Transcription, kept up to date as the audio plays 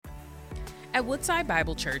At Woodside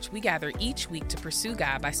Bible Church, we gather each week to pursue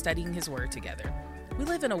God by studying His Word together. We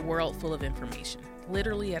live in a world full of information,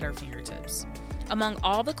 literally at our fingertips. Among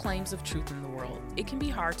all the claims of truth in the world, it can be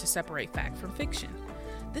hard to separate fact from fiction.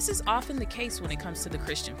 This is often the case when it comes to the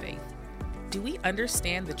Christian faith. Do we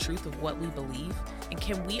understand the truth of what we believe, and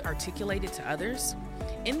can we articulate it to others?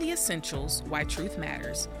 In the Essentials, Why Truth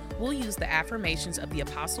Matters, we'll use the affirmations of the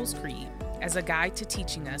Apostles' Creed as a guide to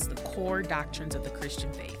teaching us the core doctrines of the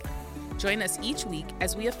Christian faith. Join us each week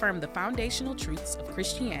as we affirm the foundational truths of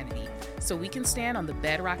Christianity so we can stand on the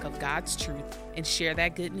bedrock of God's truth and share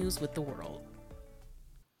that good news with the world.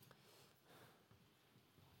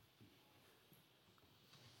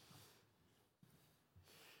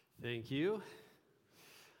 Thank you.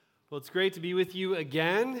 Well, it's great to be with you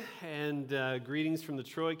again, and greetings from the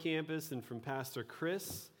Troy campus and from Pastor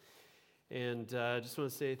Chris. And I just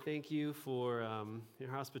want to say thank you for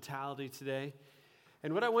your hospitality today.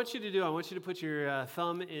 And what I want you to do, I want you to put your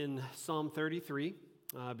thumb in Psalm 33,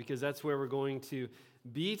 because that's where we're going to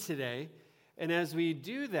be today. And as we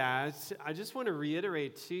do that, I just want to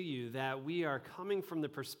reiterate to you that we are coming from the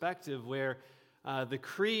perspective where the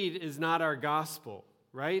creed is not our gospel,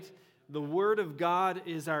 right? The Word of God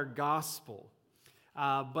is our gospel.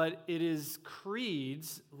 But it is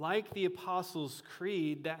creeds, like the Apostles'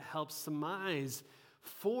 Creed, that help surmise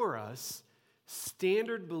for us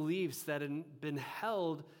standard beliefs that have been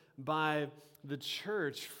held by the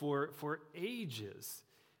church for ages.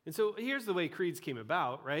 And so here's the way creeds came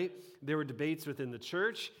about, right? There were debates within the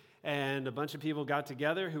church, and a bunch of people got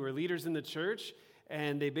together who were leaders in the church,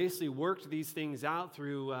 and they basically worked these things out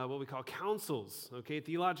through what we call councils, okay,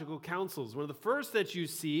 theological councils. One of the first that you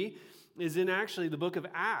see is in actually the book of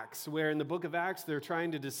Acts, where in the book of Acts they're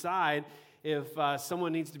trying to decide if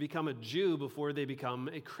someone needs to become a Jew before they become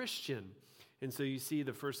a Christian. And so you see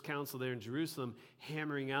the first council there in Jerusalem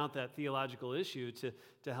hammering out that theological issue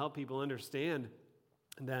to help people understand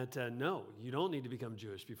that, no, you don't need to become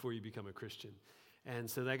Jewish before you become a Christian. And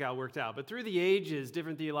so that got worked out. But through the ages,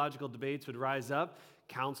 different theological debates would rise up,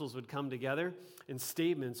 councils would come together, and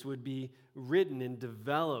statements would be written and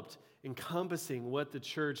developed encompassing what the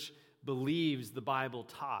church believes the Bible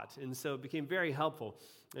taught. And so it became very helpful.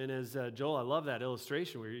 And as Joel, I love that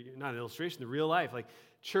illustration, not an illustration, the real life, like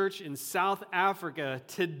church in South Africa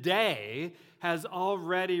today has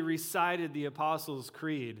already recited the Apostles'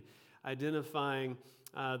 Creed, identifying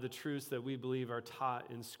the truths that we believe are taught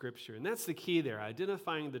in Scripture. And that's the key there,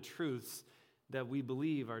 identifying the truths that we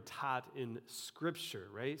believe are taught in Scripture,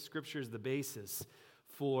 right? Scripture is the basis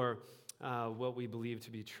for what we believe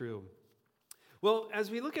to be true. Well, as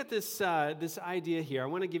we look at this idea here, I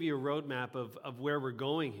want to give you a roadmap of where we're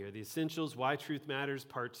going here. The Essentials, Why Truth Matters,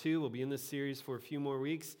 Part 2. We'll be in this series for a few more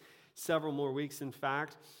weeks, several more weeks, in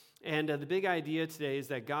fact. And the big idea today is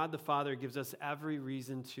that God the Father gives us every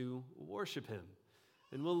reason to worship Him.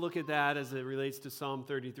 And we'll look at that as it relates to Psalm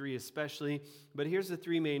 33 especially. But here's the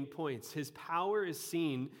three main points. His power is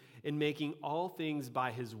seen in making all things by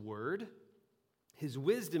His Word. His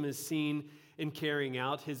wisdom is seen in carrying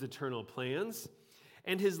out His eternal plans.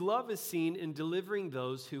 And His love is seen in delivering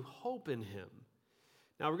those who hope in Him.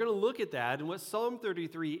 Now we're going to look at that. And what Psalm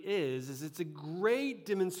 33 is it's a great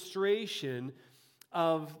demonstration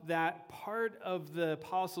of that part of the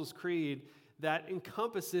Apostles' Creed that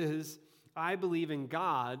encompasses, I believe in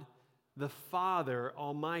God, the Father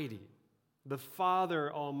Almighty. The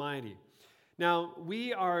Father Almighty. Now,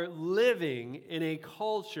 we are living in a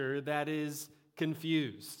culture that is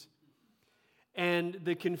confused. And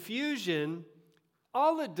the confusion,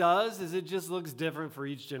 all it does is it just looks different for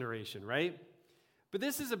each generation, right? But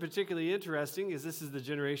this is particularly interesting because this is the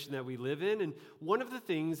generation that we live in. And one of the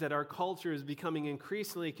things that our culture is becoming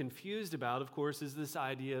increasingly confused about, of course, is this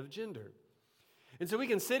idea of gender. And so we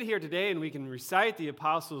can sit here today and we can recite the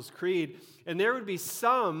Apostles' Creed, and there would be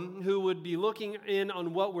some who would be looking in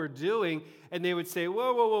on what we're doing, and they would say,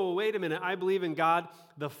 whoa, wait a minute, I believe in God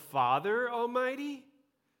the Father Almighty?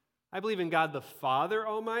 I believe in God the Father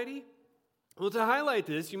Almighty? Well, to highlight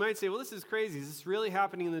this, you might say, well, this is crazy. Is this really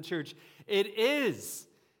happening in the church? It is.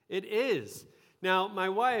 It is. Now, my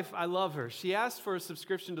wife, I love her. She asked for a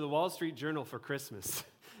subscription to the Wall Street Journal for Christmas.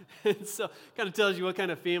 And so kind of tells you what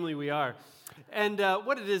kind of family we are. And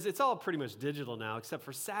what it is, it's all pretty much digital now, except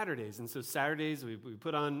for Saturdays. And so Saturdays, we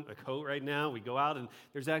put on a coat right now. We go out, and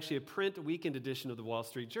there's actually a print weekend edition of the Wall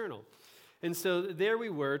Street Journal. And so there we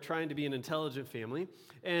were, trying to be an intelligent family.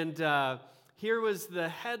 And here was the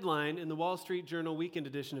headline in the Wall Street Journal weekend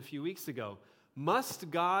edition a few weeks ago. Must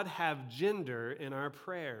God have gender in our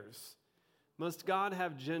prayers? Must God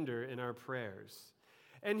have gender in our prayers?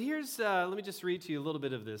 And here's, let me just read to you a little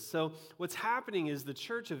bit of this. So what's happening is the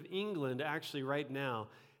Church of England actually right now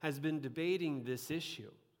has been debating this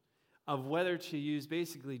issue of whether to use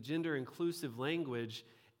basically gender-inclusive language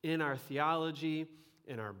in our theology,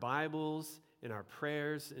 in our Bibles, in our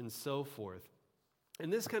prayers, and so forth.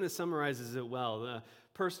 And this kind of summarizes it well. The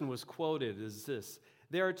person was quoted as this: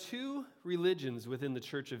 "There are two religions within the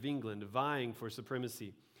Church of England vying for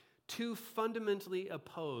supremacy, two fundamentally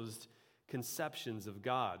opposed conceptions of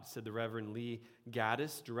God," said the Reverend Lee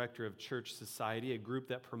Gaddis, director of Church Society, a group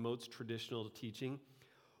that promotes traditional teaching.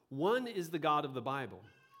 "One is the God of the Bible,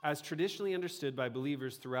 as traditionally understood by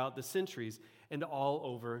believers throughout the centuries and all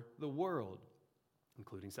over the world,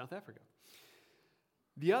 including South Africa.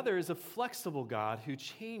 The other is a flexible God who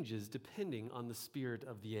changes depending on the spirit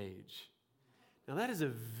of the age." Now that is a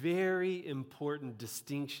very important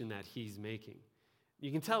distinction that he's making.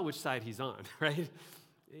 You can tell which side he's on, right?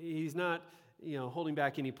 He's not, holding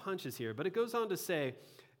back any punches here. But it goes on to say,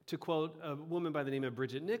 to quote a woman by the name of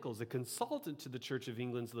Bridget Nichols, a consultant to the Church of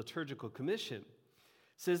England's Liturgical Commission,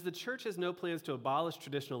 says the church has no plans to abolish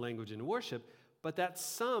traditional language in worship, but that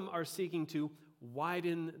some are seeking to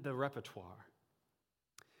widen the repertoire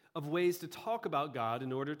of ways to talk about God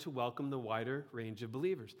in order to welcome the wider range of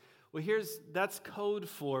believers. Well, that's code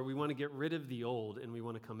for we want to get rid of the old and we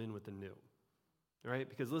want to come in with the new. All right?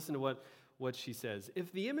 Because listen to what she says.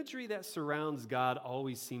 "If the imagery that surrounds God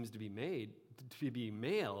always seems to be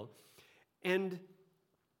male, and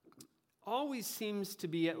always seems to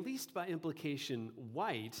be, at least by implication,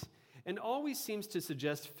 white, and always seems to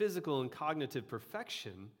suggest physical and cognitive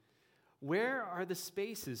perfection, where are the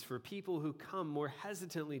spaces for people who come more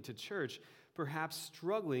hesitantly to church, perhaps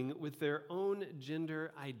struggling with their own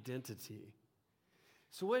gender identity?"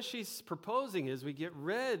 So what she's proposing is we get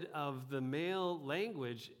rid of the male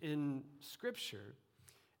language in Scripture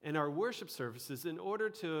and our worship services in order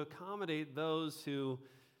to accommodate those who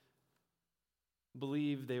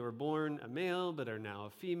believe they were born a male but are now a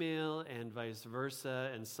female, and vice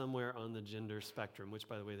versa, and somewhere on the gender spectrum, which,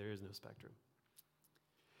 by the way, there is no spectrum.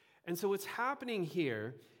 And so what's happening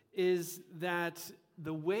here is that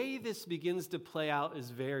the way this begins to play out is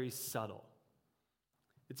very subtle.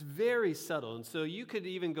 It's very subtle. And so you could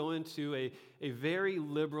even go into a very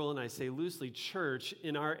liberal, and I say loosely, church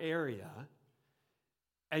in our area,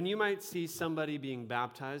 and you might see somebody being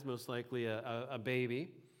baptized, most likely a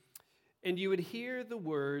baby, and you would hear the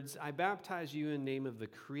words, "I baptize you in the name of the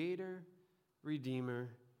Creator,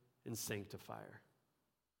 Redeemer, and Sanctifier."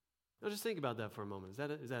 Now just think about that for a moment.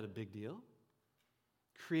 Is that a big deal?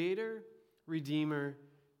 Creator, Redeemer,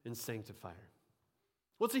 and Sanctifier.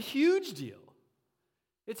 Well, it's a huge deal.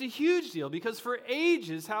 It's a huge deal because for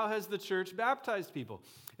ages, how has the church baptized people?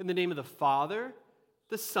 In the name of the Father,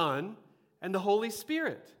 the Son, and the Holy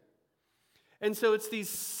Spirit. And so it's these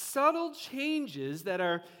subtle changes that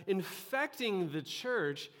are infecting the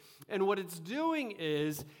church, and what it's doing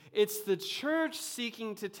is it's the church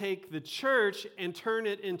seeking to take the church and turn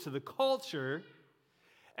it into the culture,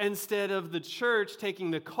 instead of the church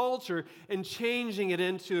taking the culture and changing it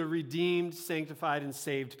into a redeemed, sanctified, and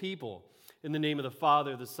saved people. In the name of the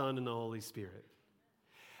Father, the Son, and the Holy Spirit.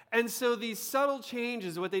 And so these subtle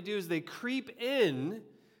changes, what they do is they creep in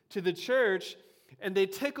to the church and they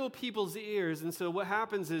tickle people's ears. And so what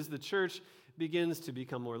happens is the church begins to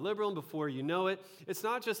become more liberal, and before you know it, it's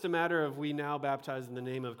not just a matter of we now baptize in the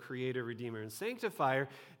name of Creator, Redeemer, and Sanctifier.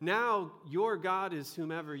 Now your God is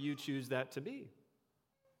whomever you choose that to be.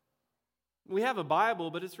 We have a Bible,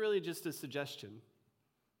 but it's really just a suggestion.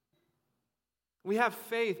 We have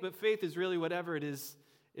faith, but faith is really whatever it is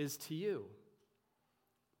to you.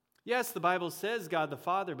 Yes, the Bible says God the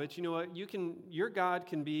Father, but you know what? Your God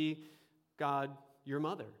can be God, your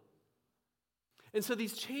mother. And so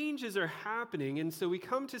these changes are happening, and so we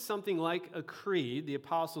come to something like a creed, the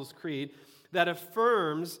Apostles' Creed, that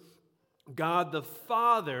affirms God the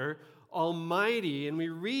Father Almighty, and we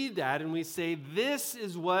read that and we say, this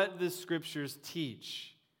is what the Scriptures teach.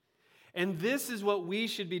 And this is what we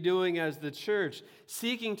should be doing as the church,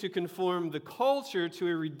 seeking to conform the culture to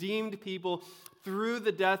a redeemed people through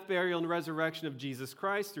the death, burial, and resurrection of Jesus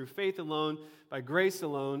Christ, through faith alone, by grace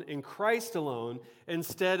alone, in Christ alone,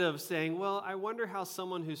 instead of saying, well, I wonder how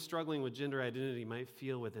someone who's struggling with gender identity might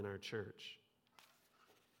feel within our church.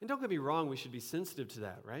 And don't get me wrong, we should be sensitive to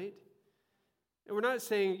that, right? And we're not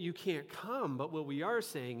saying you can't come, but what we are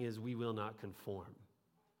saying is we will not conform.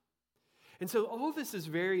 And so all this is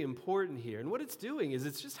very important here. And what it's doing is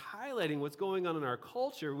it's just highlighting what's going on in our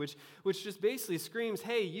culture, which just basically screams,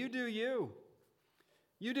 hey, you do you.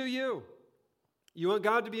 You do you. You want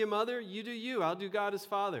God to be a mother? You do you. I'll do God as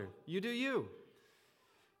Father. You do you.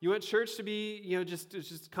 You want church to be,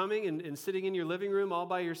 just coming and sitting in your living room all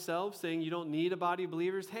by yourself, saying you don't need a body of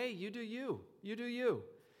believers? Hey, you do you. You do you.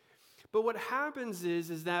 But what happens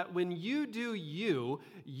is that when you do you,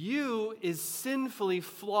 you is sinfully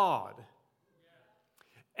flawed.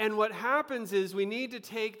 And what happens is we need to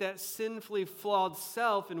take that sinfully flawed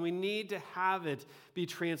self and we need to have it be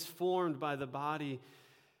transformed by the body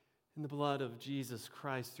and the blood of Jesus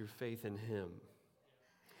Christ through faith in him.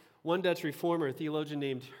 One Dutch reformer, a theologian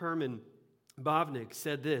named Herman Bavinck,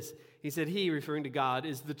 said this. He said, he, referring to God,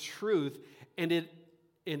 is the truth and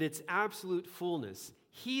its absolute fullness.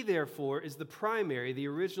 He, therefore, is the primary, the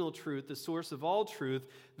original truth, the source of all truth,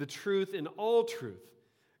 the truth in all truth.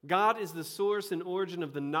 God is the source and origin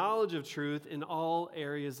of the knowledge of truth in all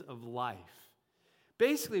areas of life.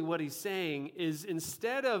 Basically, what he's saying is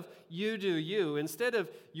instead of you do you, instead of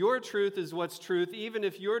your truth is what's truth, even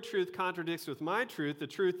if your truth contradicts with my truth, the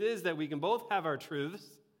truth is that we can both have our truths,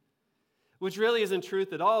 which really isn't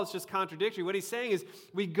truth at all, it's just contradictory. What he's saying is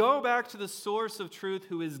we go back to the source of truth,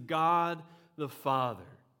 who is God the Father,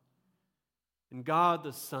 and God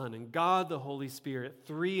the Son, and God the Holy Spirit,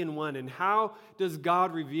 three in one. And how does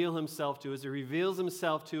God reveal himself to us? He reveals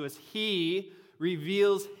himself to us. He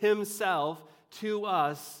reveals himself to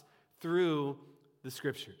us through the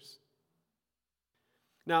Scriptures.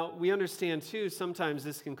 Now, we understand, too, sometimes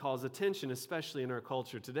this can cause attention, especially in our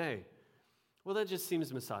culture today. Well, that just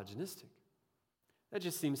seems misogynistic. That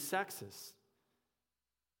just seems sexist.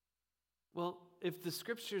 Well, if the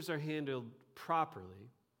Scriptures are handled properly,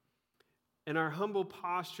 and our humble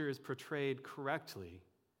posture is portrayed correctly,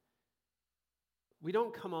 we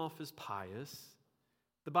don't come off as pious.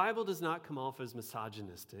 The Bible does not come off as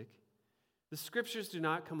misogynistic. The Scriptures do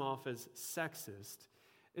not come off as sexist.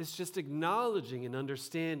 It's just acknowledging and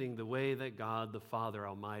understanding the way that God the Father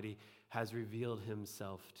Almighty has revealed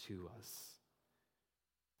himself to us.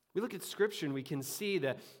 We look at Scripture and we can see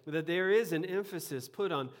that there is an emphasis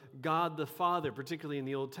put on God the Father, particularly in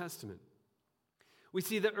the Old Testament. We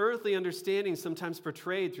see the earthly understanding sometimes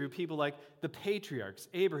portrayed through people like the patriarchs,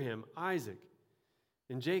 Abraham, Isaac,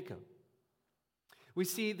 and Jacob. We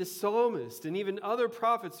see the psalmist and even other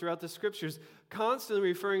prophets throughout the Scriptures constantly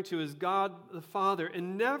referring to as God the Father,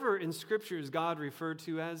 and never in Scripture is God referred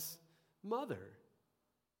to as Mother.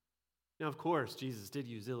 Now, of course, Jesus did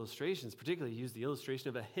use illustrations, particularly he used the illustration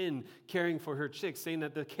of a hen caring for her chicks, saying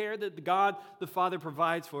that the care that God the Father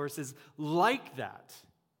provides for us is like that.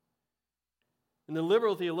 And the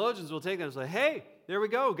liberal theologians will take that and say, hey, there we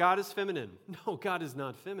go, God is feminine. No, God is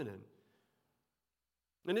not feminine.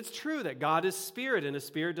 And it's true that God is spirit, and a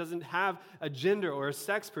spirit doesn't have a gender or a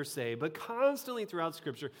sex per se, but constantly throughout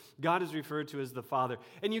Scripture, God is referred to as the Father.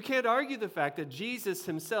 And you can't argue the fact that Jesus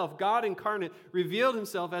himself, God incarnate, revealed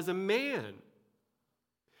himself as a man.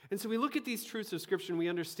 And so we look at these truths of Scripture and we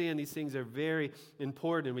understand these things are very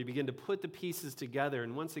important, and we begin to put the pieces together.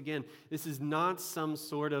 And once again, this is not some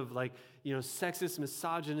sort of sexist,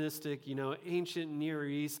 misogynistic, ancient Near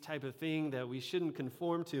East type of thing that we shouldn't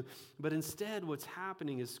conform to. But instead, what's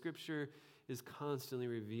happening is Scripture is constantly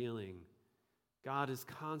revealing. God is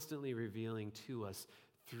constantly revealing to us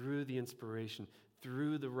through the inspiration,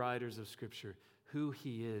 through the writers of Scripture, who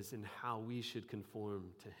he is and how we should conform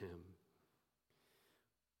to him.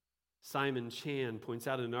 Simon Chan points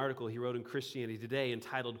out in an article he wrote in Christianity Today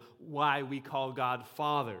entitled, Why We Call God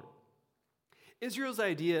Father. Israel's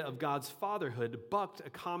idea of God's fatherhood bucked a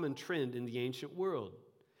common trend in the ancient world.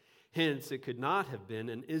 Hence, it could not have been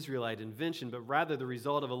an Israelite invention, but rather the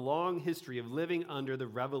result of a long history of living under the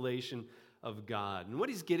revelation of God. And what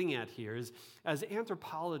he's getting at here is, as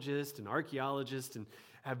anthropologists and archaeologists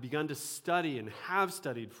have begun to study and have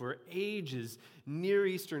studied for ages Near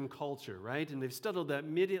Eastern culture, right? And they've studied that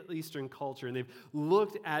Middle Eastern culture, and they've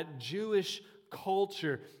looked at Jewish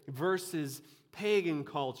culture versus pagan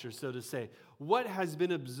culture, so to say. What has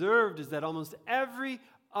been observed is that almost every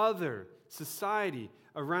other society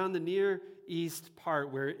around the Near East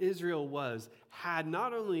part where Israel was had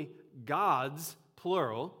not only gods,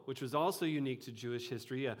 plural, which was also unique to Jewish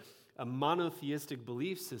history, a monotheistic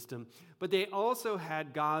belief system, but they also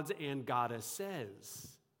had gods and goddesses.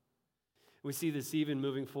 We see this even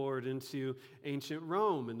moving forward into ancient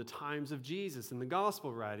Rome in the times of Jesus, in the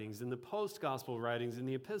gospel writings, in the post-gospel writings, in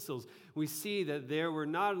the epistles. We see that there were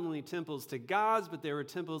not only temples to gods, but there were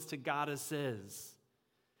temples to goddesses.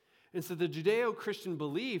 And so the Judeo-Christian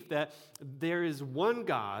belief that there is one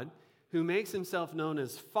God who makes himself known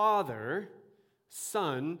as Father,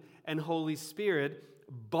 Son, and Holy Spirit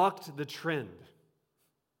bucked the trend.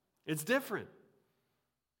 It's different.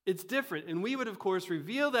 It's different. And we would, of course,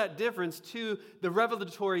 reveal that difference to the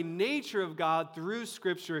revelatory nature of God through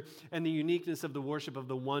Scripture and the uniqueness of the worship of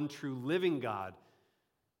the one true living God,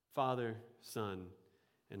 Father, Son,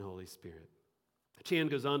 and Holy Spirit. Chan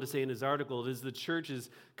goes on to say in his article, it is the church's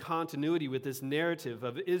continuity with this narrative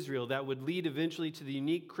of Israel that would lead eventually to the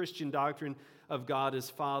unique Christian doctrine of God as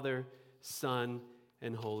Father, Son,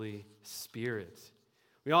 and Holy Spirit.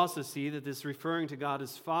 We also see that this referring to God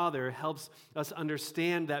as Father helps us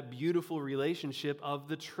understand that beautiful relationship of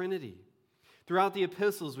the Trinity. Throughout the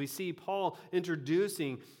epistles, we see Paul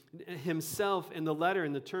introducing himself in the letter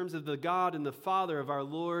in the terms of the God and the Father of our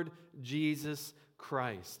Lord Jesus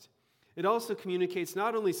Christ. It also communicates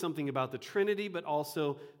not only something about the Trinity, but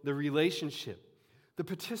also the relationship. The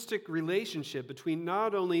patristic relationship between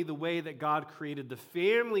not only the way that God created the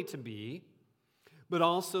family to be, but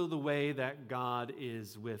also the way that God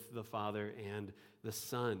is with the Father and the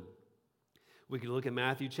Son. We could look at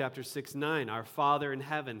Matthew chapter 6:9, our Father in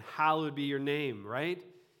heaven, hallowed be your name, right?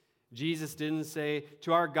 Jesus didn't say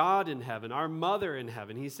to our God in heaven, our mother in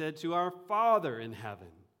heaven. He said to our Father in heaven.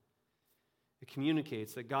 It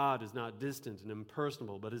communicates that God is not distant and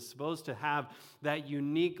impersonal, but is supposed to have that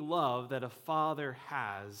unique love that a father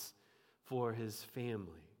has for his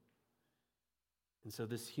family. And so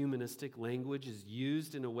this humanistic language is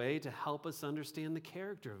used in a way to help us understand the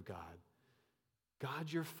character of God.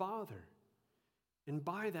 God, your Father. And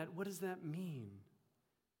by that, what does that mean?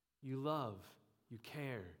 You love, you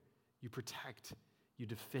care, you protect, you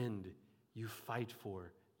defend, you fight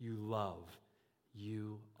for, you love.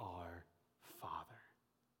 You are Father.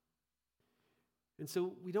 And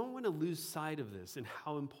so we don't want to lose sight of this and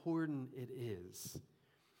how important it is.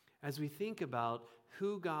 As we think about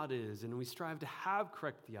who God is and we strive to have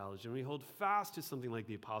correct theology and we hold fast to something like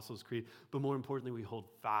the Apostles' Creed, but more importantly, we hold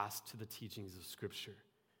fast to the teachings of Scripture.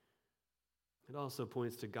 It also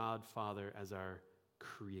points to God, Father, as our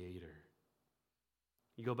Creator.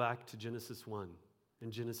 You go back to Genesis 1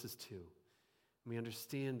 and Genesis 2, and we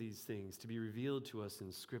understand these things to be revealed to us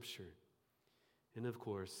in Scripture. And of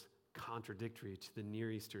course, contradictory to the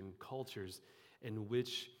Near Eastern cultures in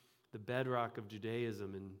which the bedrock of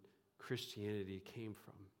Judaism and Christianity came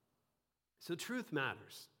from. So truth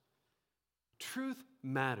matters. Truth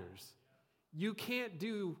matters. You can't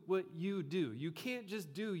do what you do. You can't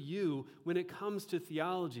just do you when it comes to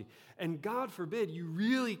theology. And God forbid, you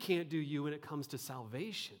really can't do you when it comes to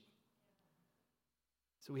salvation.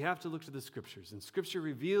 So we have to look to the Scriptures, and Scripture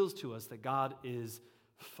reveals to us that God is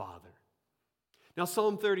Father. Now,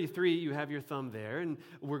 Psalm 33, you have your thumb there, and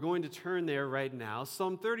we're going to turn there right now.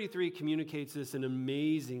 Psalm 33 communicates this in an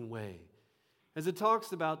amazing way. As it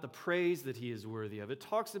talks about the praise that he is worthy of, it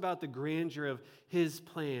talks about the grandeur of his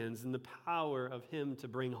plans and the power of him to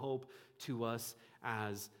bring hope to us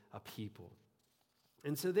as a people.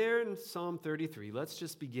 And so there in Psalm 33, let's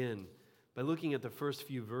just begin by looking at the first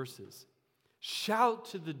few verses. Shout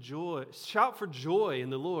for joy in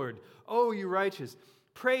the Lord, O you righteous.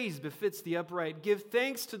 Praise befits the upright. Give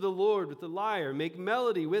thanks to the Lord with the lyre. Make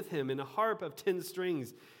melody with him in a harp of 10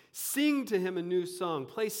 strings. Sing to him a new song.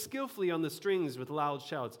 Play skillfully on the strings with loud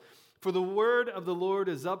shouts. For the word of the Lord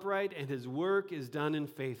is upright, and his work is done in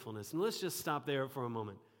faithfulness. And let's just stop there for a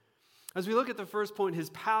moment. As we look at the first point, his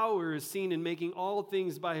power is seen in making all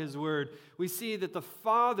things by his word. We see that the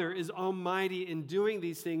Father is almighty in doing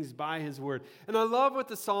these things by his word. And I love what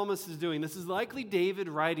the psalmist is doing. This is likely David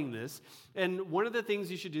writing this. And one of the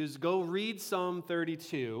things you should do is go read Psalm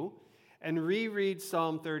 32 and reread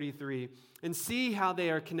Psalm 33 and see how they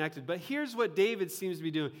are connected. But here's what David seems to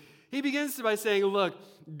be doing. He begins by saying, look,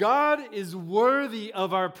 God is worthy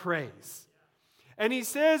of our praise. And he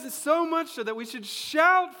says so much so that we should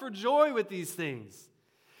shout for joy with these things.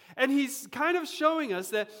 And he's kind of showing us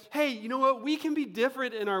that, hey, you know what? We can be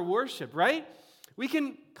different in our worship, right? We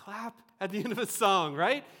can clap at the end of a song,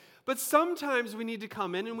 right? But sometimes we need to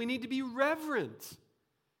come in and we need to be reverent.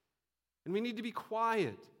 And we need to be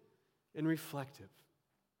quiet and reflective.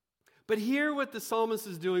 But here what the psalmist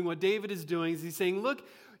is doing, what David is doing, is he's saying, look,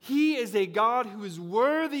 he is a God who is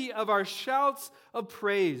worthy of our shouts of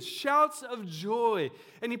praise, shouts of joy.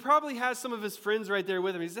 And he probably has some of his friends right there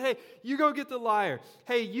with him. He says, hey, you go get the lyre.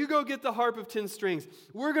 Hey, you go get the harp of 10 strings.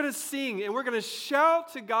 We're going to sing and we're going to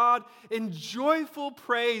shout to God in joyful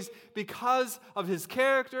praise because of his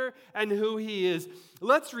character and who he is.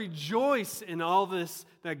 Let's rejoice in all this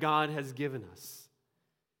that God has given us.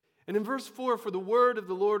 And in verse 4, for the word of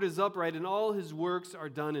the Lord is upright and all his works are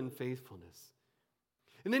done in faithfulness.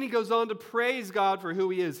 And then he goes on to praise God for who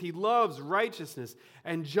he is. He loves righteousness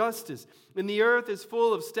and justice. And the earth is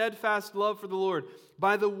full of steadfast love for the Lord.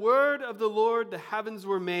 By the word of the Lord the heavens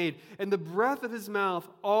were made, and the breath of his mouth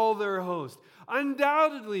all their host.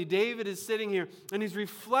 Undoubtedly, David is sitting here and he's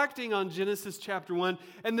reflecting on Genesis chapter 1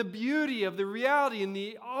 and the beauty of the reality and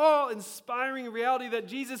the awe-inspiring reality that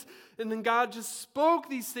Jesus and then God just spoke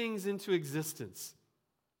these things into existence.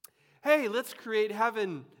 Hey, let's create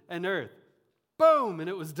heaven and earth. Boom, and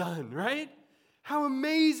it was done, right? How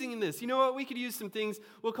amazing is this? You know what? We could use some things.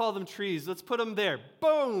 We'll call them trees. Let's put them there.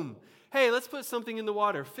 Boom. Hey, let's put something in the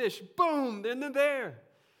water. Fish. Boom, and they're there.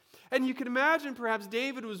 And you can imagine perhaps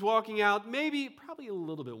David was walking out, probably a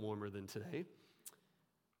little bit warmer than today.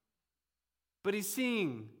 But he's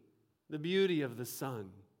seeing the beauty of the sun,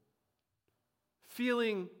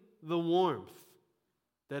 feeling the warmth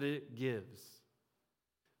that it gives.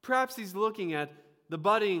 Perhaps he's looking at the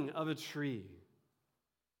budding of a tree.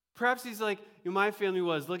 Perhaps he's like my family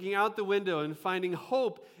was, looking out the window and finding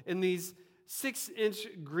hope in these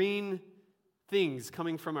 6-inch green things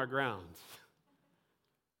coming from our ground.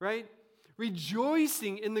 Right?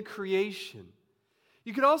 Rejoicing in the creation.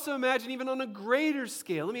 You could also imagine even on a greater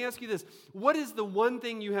scale. Let me ask you this. What is the one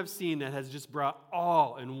thing you have seen that has just brought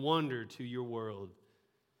awe and wonder to your world?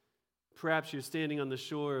 Perhaps you're standing on the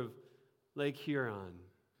shore of Lake Huron,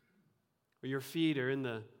 or your feet are in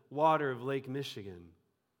the water of Lake Michigan,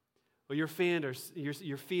 or your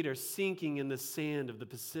feet are sinking in the sand of the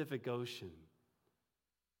Pacific Ocean,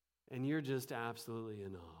 and you're just absolutely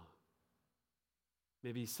in awe.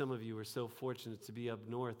 Maybe some of you were so fortunate to be up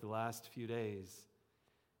north the last few days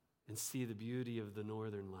and see the beauty of the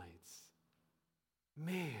northern lights.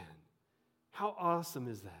 Man, how awesome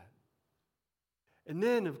is that? And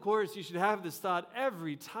then, of course, you should have this thought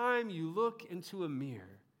every time you look into a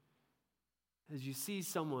mirror as you see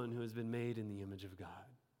someone who has been made in the image of God.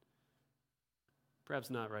 Perhaps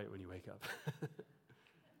not right when you wake up.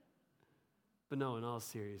 But no, in all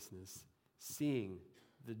seriousness, seeing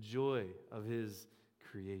the joy of his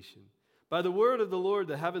creation. By the word of the Lord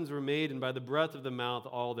the heavens were made, and by the breath of the mouth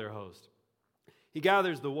all their host. He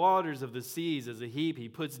gathers the waters of the seas as a heap. He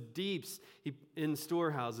puts deeps in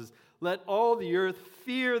storehouses. Let all the earth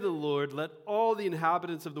fear the Lord. Let all the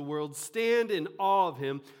inhabitants of the world stand in awe of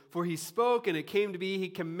him. For he spoke, and it came to be. He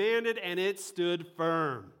commanded, and it stood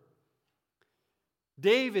firm.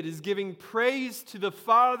 David is giving praise to the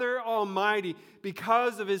Father Almighty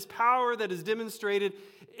because of his power that is demonstrated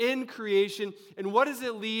in creation. And what does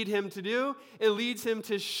it lead him to do? It leads him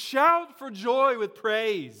to shout for joy with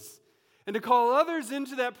praise and to call others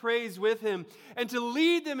into that praise with him and to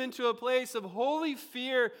lead them into a place of holy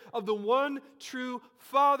fear of the one true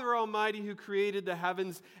Father Almighty who created the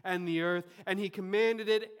heavens and the earth. And he commanded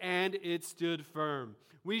it, and it stood firm.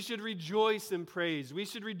 We should rejoice in praise. We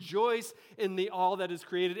should rejoice in all that is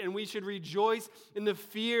created, and we should rejoice in the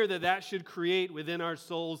fear that should create within our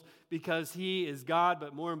souls because he is God,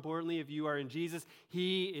 but more importantly, if you are in Jesus,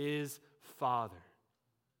 he is Father.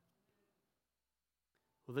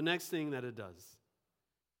 Well, the next thing that it does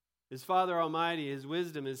is Father Almighty, his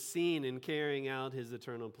wisdom is seen in carrying out his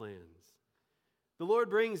eternal plans. The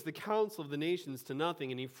Lord brings the counsel of the nations to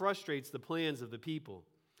nothing, and he frustrates the plans of the people.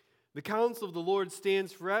 The counsel of the Lord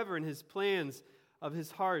stands forever, and his plans of his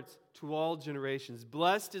heart to all generations.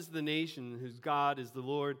 Blessed is the nation whose God is the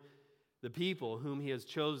Lord, the people whom he has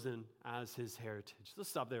chosen as his heritage. Let's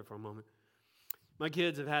stop there for a moment. My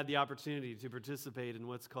kids have had the opportunity to participate in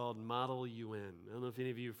what's called Model UN. I don't know if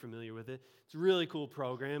any of you are familiar with it. It's a really cool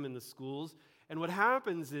program in the schools. And what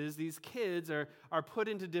happens is these kids are put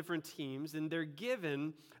into different teams, and they're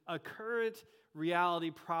given a current reality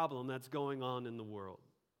problem that's going on in the world.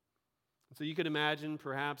 So you could imagine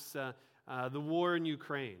perhaps the war in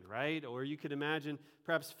Ukraine, right? Or you could imagine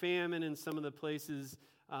perhaps famine in some of the places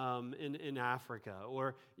in Africa.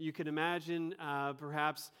 Or you could imagine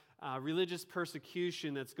perhaps religious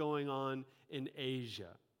persecution that's going on in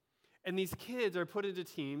Asia. And these kids are put into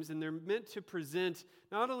teams, and they're meant to present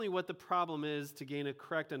not only what the problem is to gain a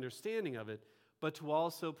correct understanding of it, but to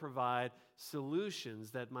also provide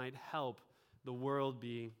solutions that might help the world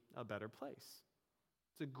be a better place.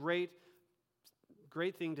 It's a great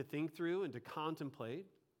thing to think through and to contemplate.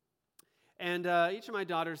 And each of my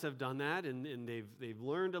daughters have done that, and they've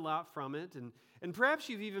learned a lot from it. And perhaps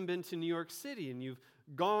you've even been to New York City, and you've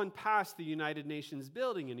gone past the United Nations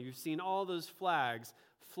building, and you've seen all those flags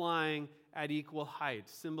flying at equal height,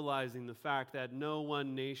 symbolizing the fact that no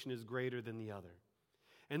one nation is greater than the other.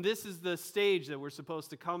 And this is the stage that we're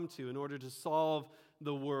supposed to come to in order to solve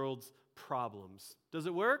the world's problems. Does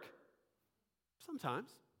it work? Sometimes.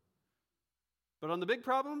 But on the big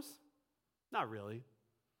problems, not really.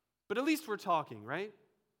 But at least we're talking, right?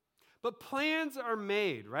 But plans are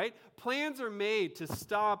made, right? Plans are made to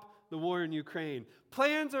stop the war in Ukraine.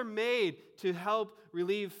 Plans are made to help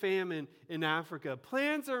relieve famine in Africa.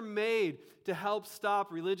 Plans are made to help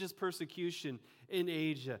stop religious persecution in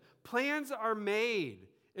Asia. Plans are made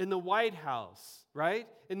in the White House, right?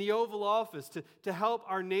 In the Oval Office to help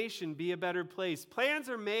our nation be a better place. Plans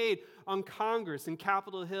are made on Congress in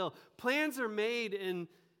Capitol Hill. Plans are made in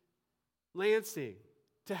Lansing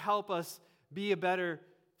to help us be a better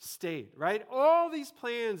state, right? All these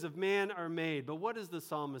plans of man are made, but what does the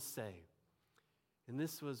psalmist say? And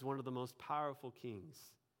this was one of the most powerful kings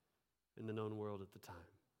in the known world at the time.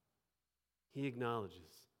 He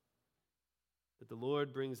acknowledges that the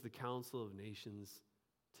Lord brings the counsel of nations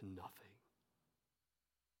to nothing.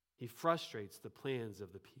 He frustrates the plans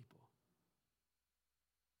of the people.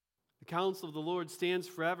 The counsel of the Lord stands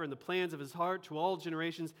forever, and the plans of his heart to all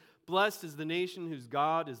generations. Blessed is the nation whose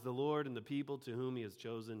God is the Lord, and the people to whom he has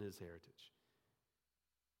chosen his heritage.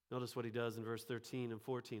 Notice what he does in verse 13 and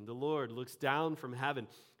 14. The Lord looks down from heaven.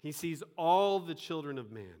 He sees all the children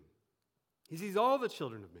of man. He sees all the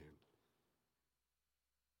children of man.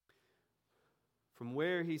 From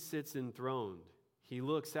where he sits enthroned, he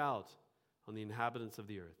looks out on the inhabitants of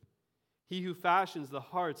the earth. He who fashions the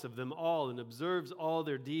hearts of them all and observes all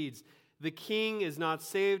their deeds. The king is not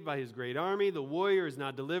saved by his great army. The warrior is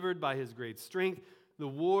not delivered by his great strength. The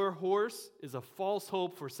war horse is a false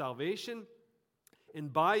hope for salvation,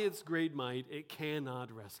 and by its great might it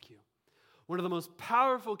cannot rescue. One of the most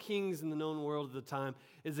powerful kings in the known world at the time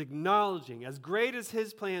is acknowledging, as great as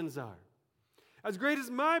his plans are, as great as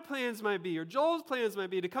my plans might be, or Joel's plans might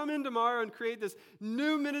be, to come in tomorrow and create this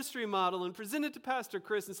new ministry model and present it to Pastor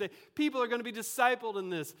Chris and say, people are going to be discipled in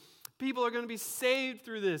this. People are going to be saved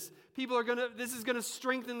through this. This is going to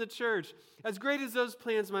strengthen the church. As great as those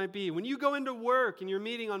plans might be, when you go into work and you're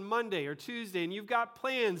meeting on Monday or Tuesday and you've got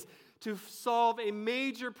plans to solve a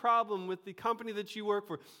major problem with the company that you work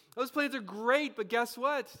for, those plans are great, but guess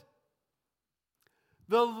what?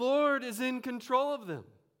 The Lord is in control of them.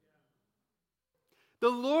 The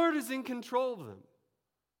Lord is in control of them.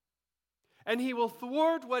 And he will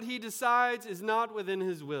thwart what he decides is not within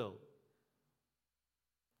his will.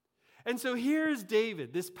 And so here's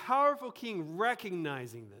David, this powerful king,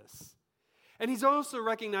 recognizing this. And he's also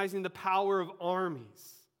recognizing the power of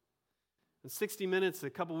armies. In 60 Minutes, a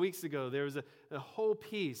couple weeks ago, there was a whole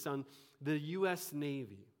piece on the U.S.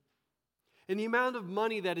 Navy. And the amount of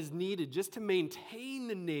money that is needed just to maintain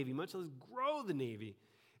the Navy, much less grow the Navy,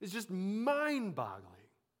 is just mind-boggling.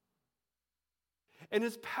 And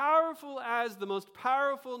as powerful as the most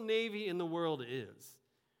powerful Navy in the world is,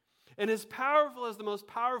 and as powerful as the most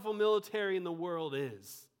powerful military in the world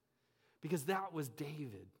is, because that was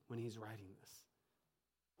David when he's writing this,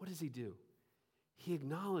 what does he do? He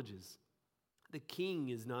acknowledges the king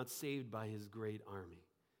is not saved by his great army.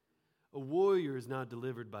 A warrior is not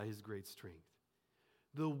delivered by his great strength.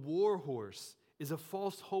 The war horse is a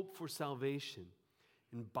false hope for salvation,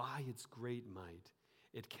 and by its great might,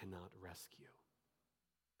 it cannot rescue.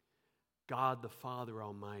 God the Father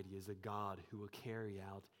Almighty is a God who will carry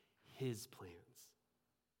out his plans.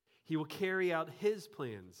 He will carry out his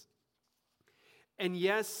plans. And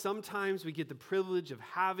yes, sometimes we get the privilege of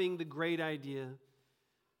having the great idea,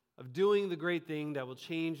 of doing the great thing that will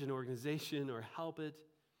change an organization or help it,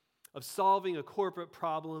 of solving a corporate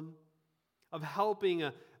problem, of helping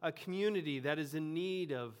a community that is in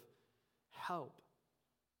need of help.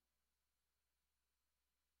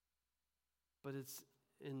 But it's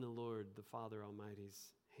in the Lord, the Father Almighty's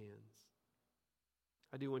hands.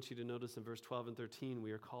 I do want you to notice in verse 12 and 13,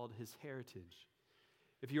 we are called his heritage.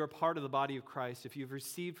 If you are part of the body of Christ, if you've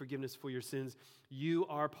received forgiveness for your sins, you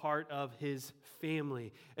are part of his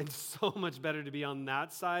family. And so much better to be on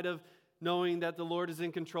that side of knowing that the Lord is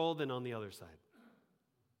in control than on the other side.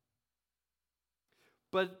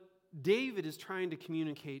 But David is trying to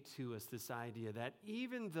communicate to us this idea that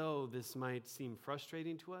even though this might seem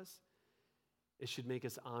frustrating to us, it should make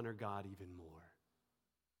us honor God even more.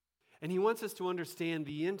 And he wants us to understand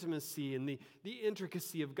the intimacy and the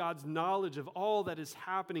intricacy of God's knowledge of all that is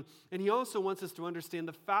happening. And he also wants us to understand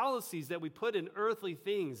the fallacies that we put in earthly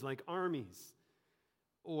things like armies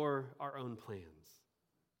or our own plans.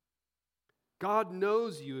 God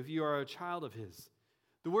knows you if you are a child of his.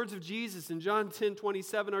 The words of Jesus in John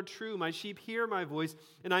 10:27 are true. My sheep hear my voice,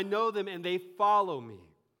 and I know them, and they follow me.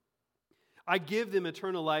 I give them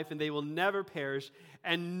eternal life, and they will never perish,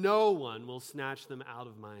 and no one will snatch them out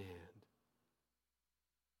of my hand.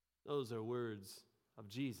 Those are words of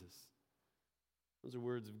Jesus. Those are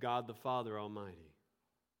words of God the Father Almighty.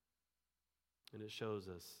 And it shows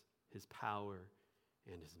us his power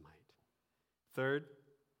and his might. Third,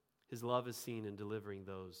 his love is seen in delivering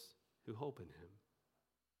those who hope in him.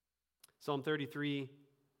 Psalm 33,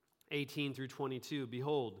 18 through 22,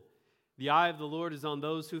 behold, the eye of the Lord is on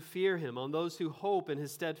those who fear him, on those who hope in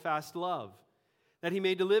his steadfast love, that he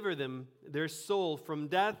may deliver them, their soul, from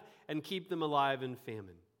death and keep them alive in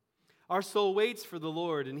famine. Our soul waits for the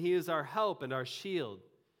Lord, and he is our help and our shield.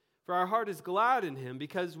 For our heart is glad in him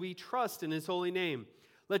because we trust in his holy name.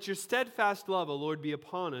 Let your steadfast love, O Lord, be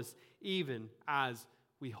upon us, even as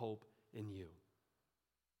we hope in you.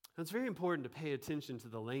 Now, it's very important to pay attention to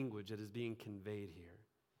the language that is being conveyed here.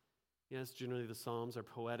 Yes, generally the Psalms are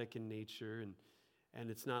poetic in nature, and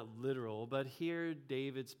it's not literal, but here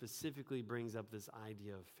David specifically brings up this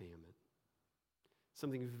idea of famine.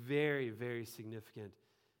 Something very, very significant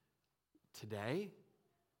today,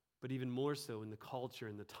 but even more so in the culture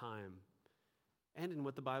and the time, and in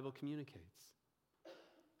what the Bible communicates.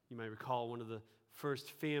 You might recall one of the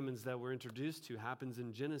first famines that we're introduced to happens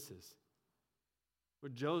in Genesis, where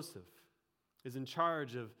Joseph is in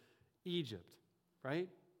charge of Egypt, right?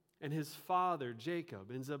 And his father,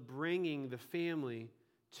 Jacob, ends up bringing the family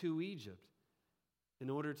to Egypt in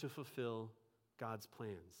order to fulfill God's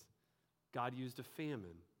plans. God used a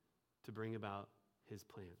famine to bring about his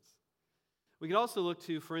plans. We could also look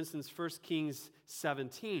to, for instance, 1 Kings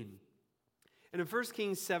 17. And in 1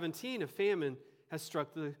 Kings 17, a famine has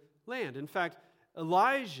struck the land. In fact,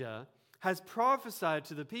 Elijah has prophesied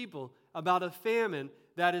to the people about a famine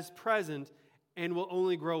that is present and will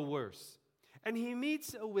only grow worse. And he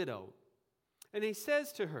meets a widow, and he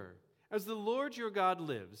says to her, "As the Lord your God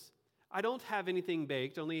lives, I don't have anything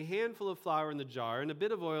baked, only a handful of flour in the jar and a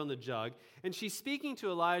bit of oil in the jug." And she's speaking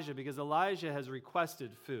to Elijah because Elijah has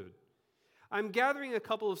requested food. "I'm gathering a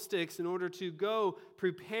couple of sticks in order to go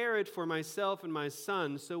prepare it for myself and my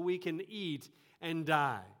son so we can eat and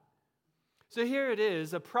die." So here it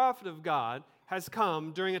is, a prophet of God has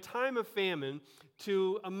come during a time of famine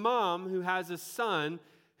to a mom who has a son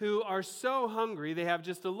who are so hungry, they have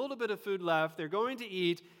just a little bit of food left, they're going to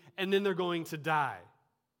eat, and then they're going to die.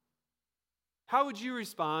 How would you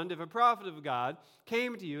respond if a prophet of God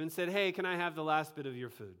came to you and said, "Hey, can I have the last bit of your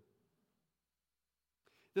food?"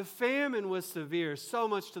 The famine was severe, so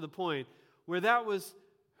much to the point where that was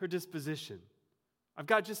her disposition. I've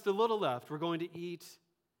got just a little left. We're going to eat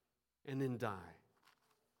and then die.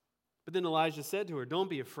 But then Elijah said to her, "Don't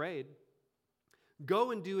be afraid. Go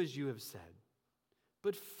and do as you have said.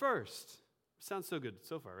 But first," sounds so good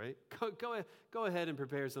so far, right? Go ahead and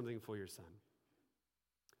prepare something for your son.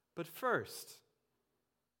 "But first,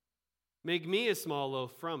 make me a small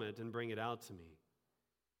loaf from it and bring it out to me.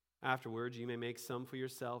 Afterwards, you may make some for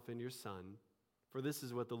yourself and your son. For this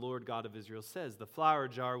is what the Lord God of Israel says, the flour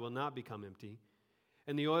jar will not become empty,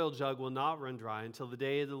 and the oil jug will not run dry until the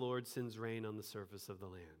day the Lord sends rain on the surface of the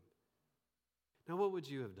land." Now, what would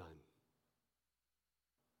you have done?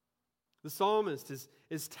 The psalmist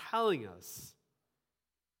is telling us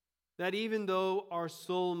that even though our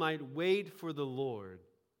soul might wait for the Lord,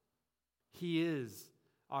 he is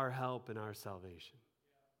our help and our salvation.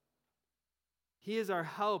 He is our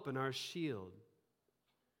help and our shield.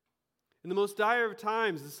 In the most dire of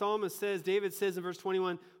times, the psalmist says, David says in verse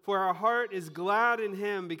 21, "For our heart is glad in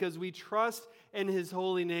him because we trust in his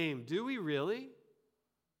holy name." Do we really?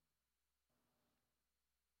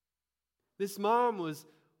 This mom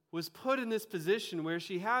was put in this position where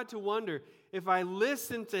she had to wonder, if I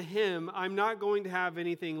listen to him, I'm not going to have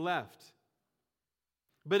anything left.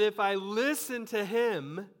 But if I listen to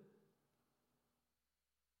him,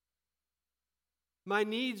 my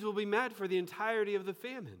needs will be met for the entirety of the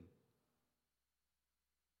famine.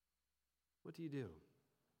 What do you do?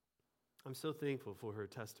 I'm so thankful for her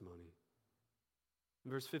testimony.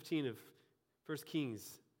 In verse 15 of 1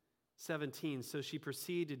 Kings 17, "So she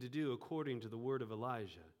proceeded to do according to the word of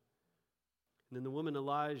Elijah. And then the woman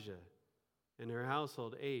Elijah and her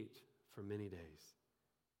household ate for many days.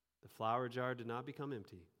 The flour jar did not become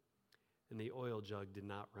empty, and the oil jug did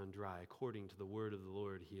not run dry, according to the word of the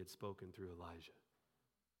Lord he had spoken through Elijah."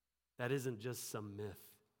 That isn't just some myth.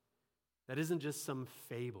 That isn't just some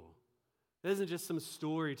fable. That isn't just some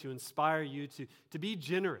story to inspire you to be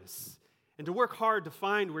generous and to work hard to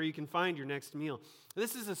find where you can find your next meal.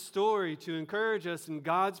 This is a story to encourage us in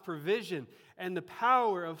God's provision and the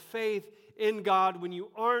power of faith in God when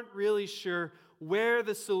you aren't really sure where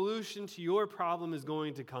the solution to your problem is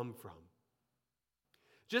going to come from.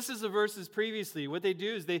 Just as the verses previously, what they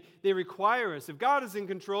do is they require us. If God is in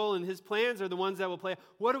control and his plans are the ones that will play,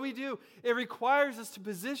 what do? It requires us to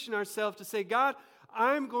position ourselves to say, "God,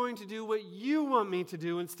 I'm going to do what you want me to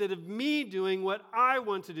do instead of me doing what I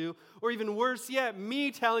want to do, or even worse yet,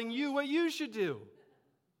 me telling you what you should do."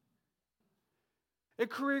 It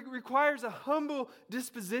requires a humble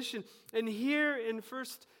disposition. And here in 1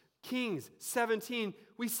 Kings 17,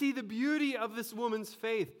 we see the beauty of this woman's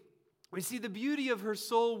faith. We see the beauty of her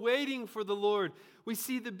soul waiting for the Lord. We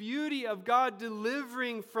see the beauty of God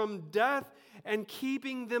delivering from death and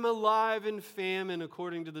keeping them alive in famine,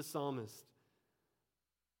 according to the psalmist.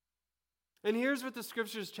 And here's what the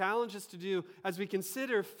scriptures challenge us to do as we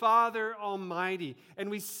consider Father Almighty. And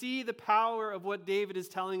we see the power of what David is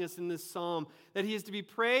telling us in this psalm, that he is to be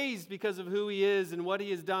praised because of who he is and what he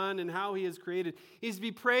has done and how he has created. He is to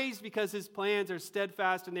be praised because his plans are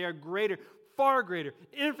steadfast and they are greater, far greater,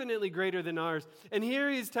 infinitely greater than ours. And here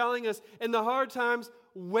he is telling us, in the hard times,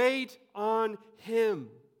 wait on him.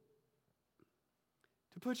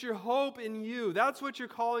 To put your hope in you. That's what you're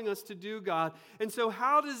calling us to do, God. And so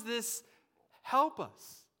how does this help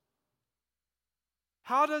us?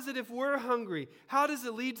 How does it if we're hungry? How does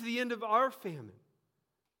it lead to the end of our famine?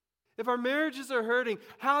 If our marriages are hurting,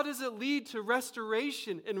 how does it lead to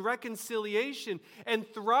restoration and reconciliation and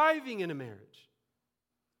thriving in a marriage?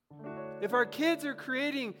 If our kids are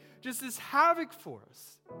creating just this havoc for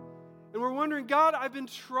us, and we're wondering, God, I've been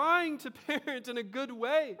trying to parent in a good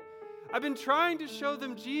way. I've been trying to show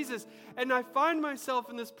them Jesus, and I find myself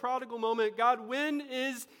in this prodigal moment. God, when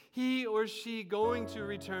is he or she going to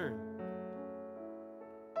return?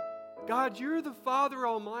 God, you're the Father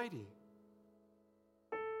Almighty.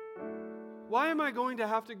 Why am I going to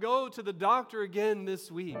have to go to the doctor again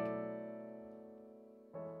this week?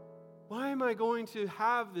 Why am I going to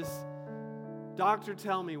have this doctor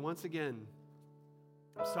tell me once again,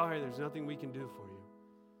 I'm sorry, there's nothing we can do for you.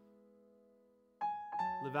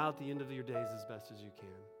 Live out the end of your days as best as you can.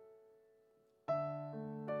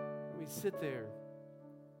 And we sit there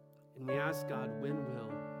and we ask God, when will?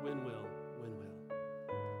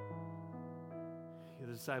 The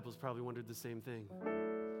disciples probably wondered the same thing.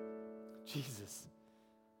 Jesus,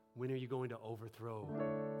 when are you going to overthrow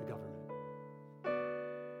the government?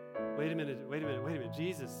 Wait a minute.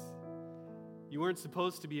 Jesus, you weren't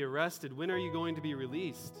supposed to be arrested. When are you going to be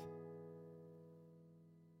released?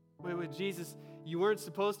 Wait, Jesus, you weren't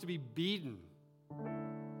supposed to be beaten.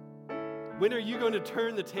 When are you going to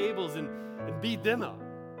turn the tables and beat them up?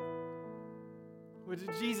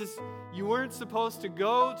 Jesus, you weren't supposed to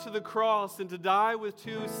go to the cross and to die with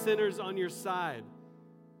two sinners on your side.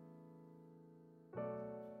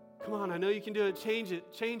 Come on, I know you can do it. Change it.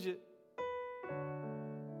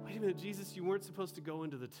 Wait a minute, Jesus, you weren't supposed to go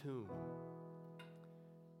into the tomb.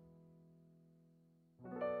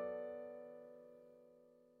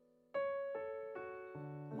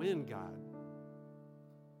 When, God?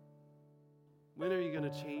 When are you going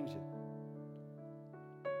to change it?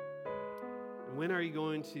 And when are you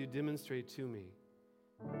going to demonstrate to me?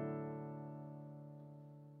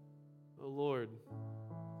 Oh Lord,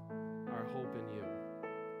 our hope in you.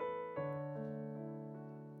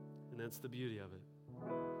 And that's the beauty of it.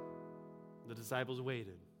 The disciples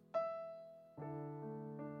waited.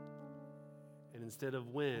 And instead of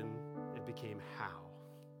when, it became how.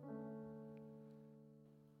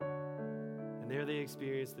 And there they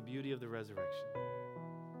experienced the beauty of the resurrection.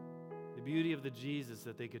 The beauty of the Jesus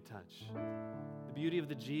that they could touch. The beauty of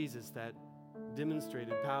the Jesus that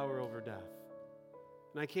demonstrated power over death.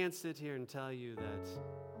 And I can't sit here and tell you that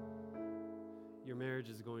your marriage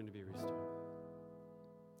is going to be restored.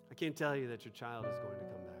 I can't tell you that your child is going to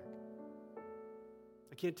come back.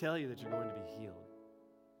 I can't tell you that you're going to be healed.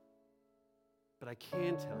 But I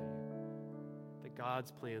can tell you that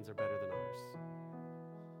God's plans are better than ours.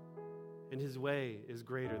 And his way is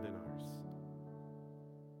greater than ours.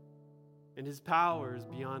 And his power is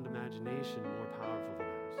beyond imagination, more powerful than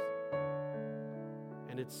ours.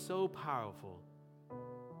 And it's so powerful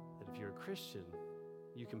that if you're a Christian,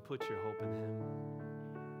 you can put your hope in him.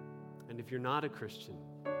 And if you're not a Christian,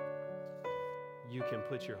 you can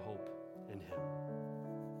put your hope in him.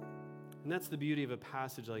 And that's the beauty of a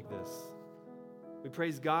passage like this. We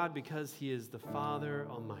praise God because he is the Father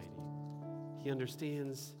Almighty. He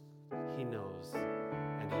understands, he knows,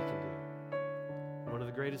 and he can do. One of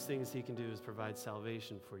the greatest things he can do is provide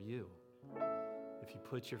salvation for you if you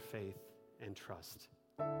put your faith and trust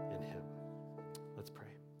in him. Let's pray.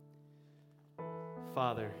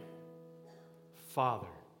 Father,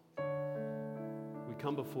 we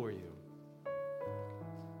come before you.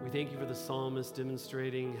 We thank you for the psalmist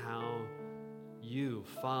demonstrating how you,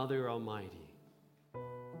 Father Almighty,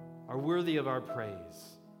 are worthy of our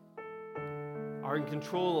praise, are in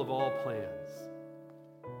control of all plans,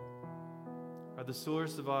 are the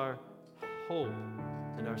source of our hope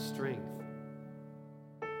and our strength,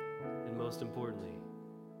 and most importantly,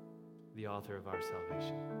 the author of our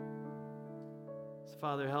salvation. So,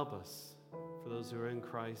 Father, help us. for those who are in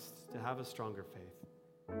Christ to have a stronger faith.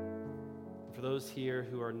 And for those here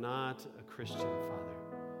who are not a Christian, Father,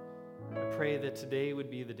 I pray that today would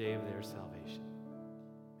be the day of their salvation.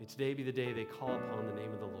 May today be the day they call upon the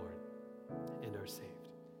name of the Lord and are saved.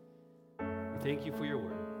 We thank you for your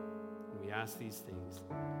word, and we ask these things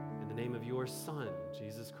in the name of your Son,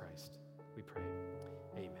 Jesus Christ, we pray.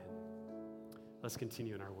 Amen. Let's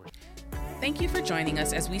continue in our worship. Thank you for joining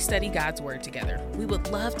us as we study God's Word together. We would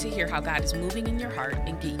love to hear how God is moving in your heart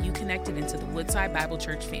and get you connected into the Woodside Bible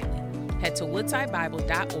Church family. Head to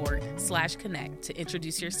woodsidebible.org/connect to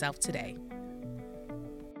introduce yourself today.